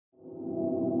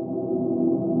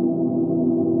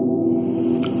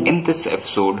In this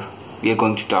episode, we are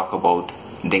going to talk about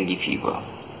dengue fever.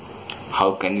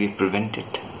 How can we prevent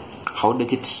it? How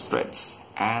does it spread?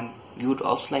 And we would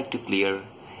also like to clear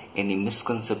any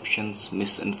misconceptions,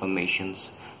 misinformations,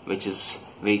 which is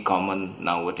very common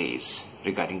nowadays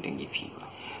regarding dengue fever.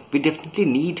 We definitely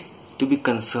need to be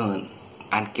concerned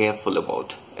and careful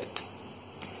about it,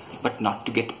 but not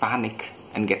to get panic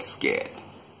and get scared.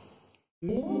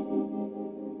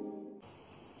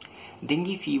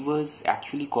 Dengue fever is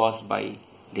actually caused by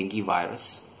dengue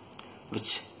virus,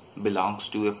 which belongs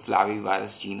to a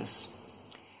flavivirus genus.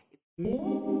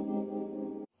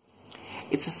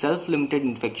 It's a self-limited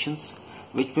infection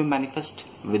which may manifest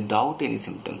without any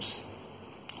symptoms,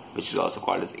 which is also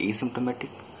called as asymptomatic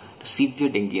to severe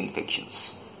dengue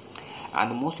infections.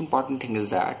 And the most important thing is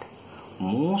that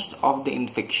most of the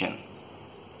infection,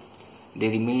 they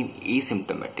remain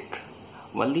asymptomatic.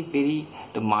 Only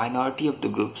the minority of the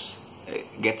groups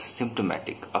gets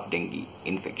symptomatic of dengue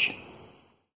infection.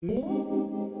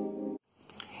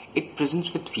 It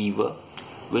presents with fever,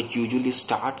 which usually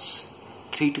starts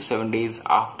 3 to 7 days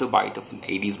after bite of an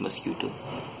Aedes mosquito.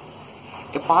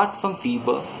 Apart from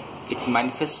fever, it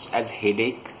manifests as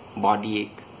headache, body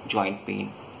ache, joint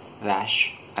pain,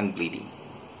 rash and bleeding.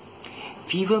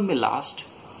 Fever may last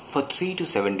for 3 to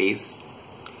 7 days,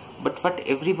 but what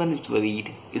everyone is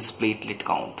worried is platelet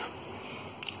count.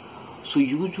 So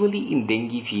usually in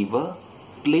dengue fever,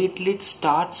 platelet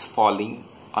starts falling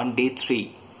on day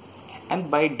 3 and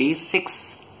by day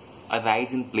 6 a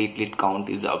rise in platelet count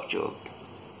is observed.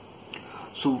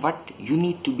 So what you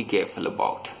need to be careful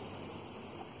about?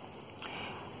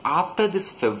 After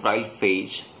this febrile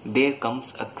phase, there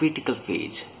comes a critical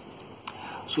phase.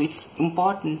 So it's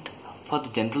important for the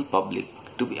general public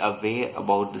to be aware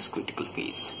about this critical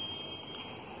phase.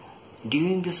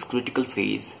 During this critical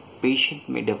phase, patient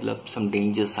may develop some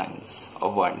danger signs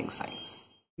or warning signs.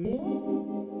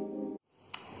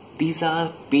 These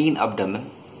are pain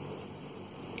abdomen,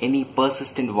 any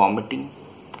persistent vomiting,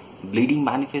 bleeding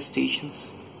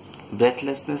manifestations,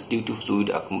 breathlessness due to fluid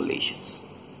accumulations.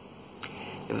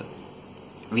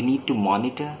 We need to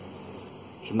monitor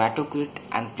hematocrit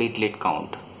and platelet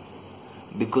count,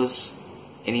 because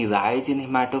any rise in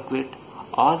hematocrit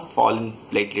or fall in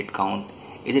platelet count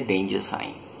is a danger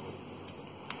sign.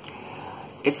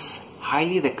 It's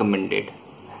highly recommended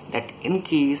that in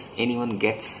case anyone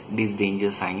gets these danger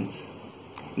signs,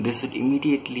 they should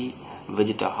immediately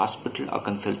visit a hospital or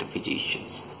consult a physician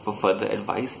for further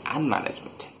advice and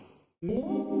management.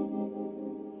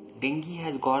 Dengue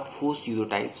has got 4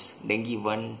 serotypes: dengue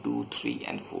 1, 2, 3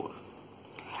 and 4.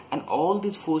 And all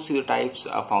these 4 serotypes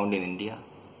are found in India,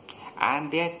 and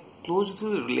they are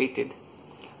closely related,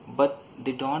 but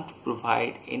they don't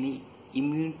provide any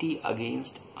immunity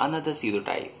against another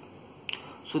serotype.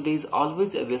 So there is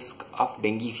always a risk of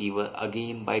dengue fever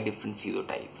again by different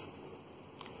serotype.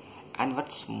 And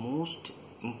what's most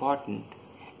important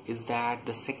is that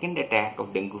the second attack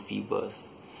of dengue fevers,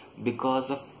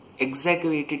 because of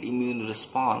exaggerated immune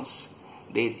response,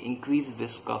 there is increased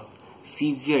risk of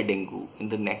severe dengue in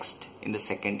the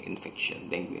second infection,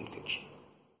 dengue infection.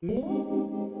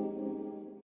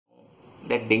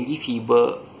 That dengue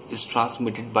fever is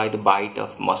transmitted by the bite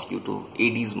of mosquito,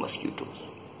 Aedes mosquitoes.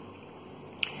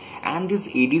 And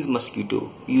these Aedes mosquito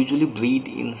usually breed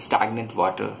in stagnant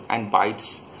water and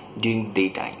bites during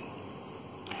daytime.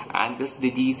 And this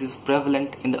disease is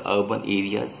prevalent in the urban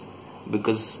areas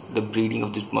because the breeding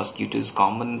of this mosquito is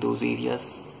common in those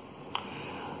areas.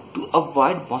 To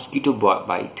avoid mosquito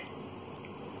bite,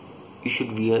 you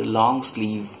should wear long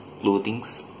sleeve clothing,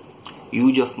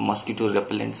 use of mosquito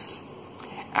repellents,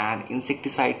 and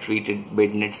insecticide treated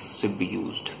bed nets should be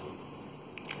used.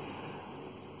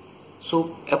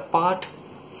 So apart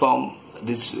from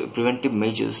these preventive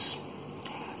measures,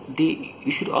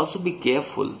 you should also be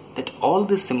careful that all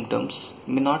these symptoms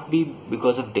may not be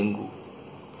because of dengue.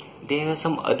 There are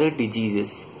some other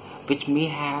diseases which may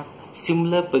have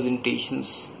similar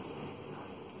presentations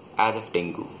as of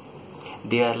dengue.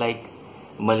 They are like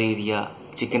malaria,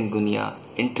 chikungunya,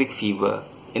 enteric fever,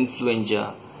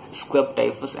 influenza, scrub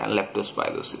typhus and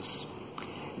leptospirosis.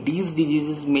 These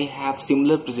diseases may have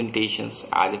similar presentations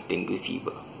as of dengue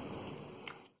fever.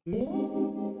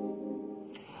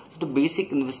 So the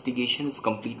basic investigation is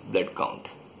complete blood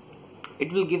count.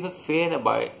 It will give a fair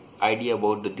idea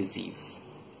about the disease.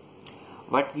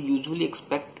 What we usually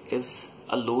expect is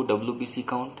a low WBC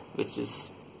count, which is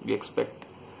we expect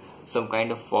some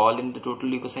kind of fall in the total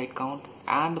leukocyte count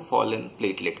and the fall in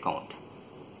platelet count.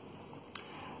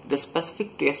 The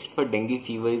specific test for dengue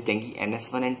fever is dengue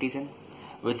NS1 antigen,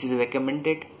 which is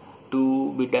recommended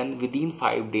to be done within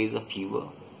 5 days of fever,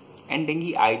 and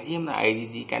dengue IgM and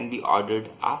IgG can be ordered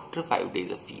after 5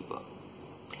 days of fever.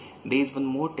 There is one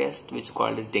more test which is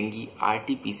called as dengue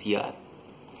RT-PCR.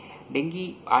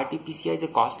 Dengue RT-PCR is a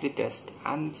costly test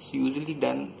and it's usually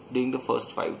done during the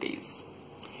first 5 days.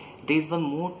 There is one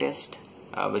more test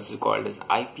which is called as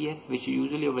IPF, which is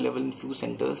usually available in few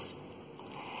centers.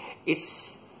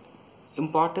 Its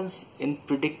importance in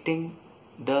predicting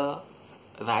the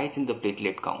rise in the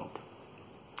platelet count.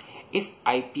 If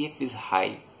IPF is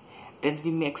high, then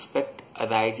we may expect a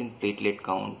rise in platelet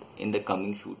count in the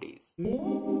coming few days.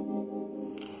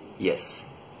 Yes,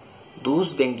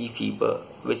 those dengue fever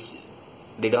which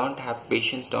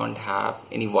patients don't have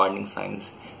any warning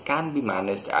signs can be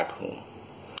managed at home.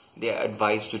 They are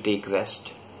advised to take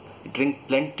rest, drink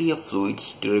plenty of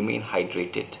fluids to remain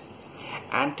hydrated,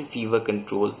 and to fever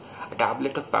control, a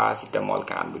tablet of paracetamol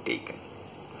can be taken.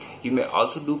 You may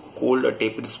also do cold or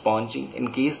tepid sponging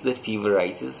in case the fever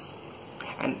rises,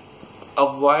 and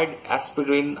avoid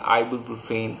aspirin,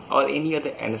 ibuprofen or any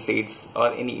other NSAIDs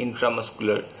or any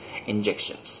intramuscular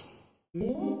injections.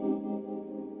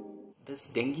 This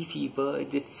dengue fever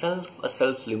is itself a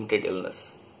self-limited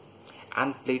illness,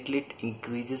 and platelet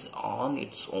increases on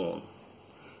its own.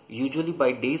 Usually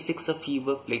by day 6 of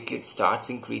fever, platelet starts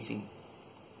increasing.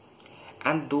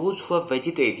 And those who are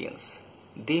vegetarians,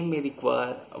 they may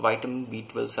require vitamin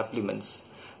B12 supplements,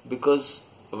 because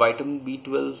vitamin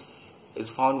B12 is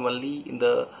found only in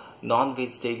the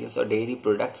non-vegetarians or dairy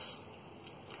products,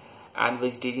 and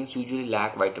vegetarians usually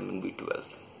lack vitamin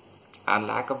B12. And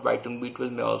lack of vitamin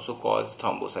B12 may also cause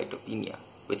thrombocytopenia,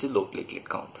 which is low platelet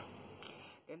count.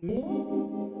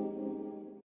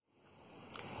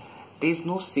 There is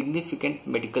no significant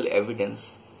medical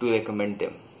evidence to recommend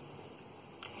them.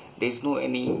 There is no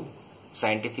any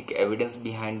scientific evidence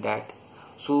behind that,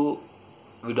 so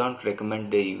we don't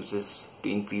recommend their uses to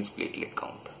increase platelet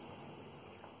count.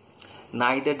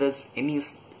 Neither does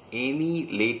any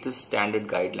latest standard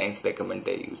guidelines recommend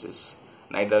their uses.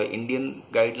 Neither Indian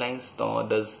guidelines nor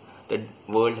does the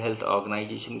World Health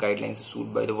Organization guidelines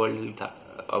issued by the World Health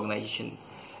Organization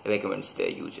recommends their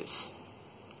uses.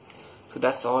 So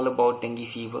that's all about dengue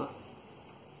fever.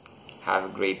 Have a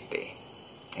great day.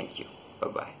 Thank you.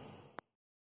 Bye-bye.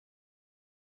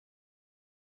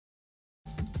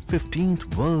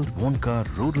 15th World Wonka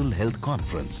Rural Health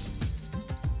Conference.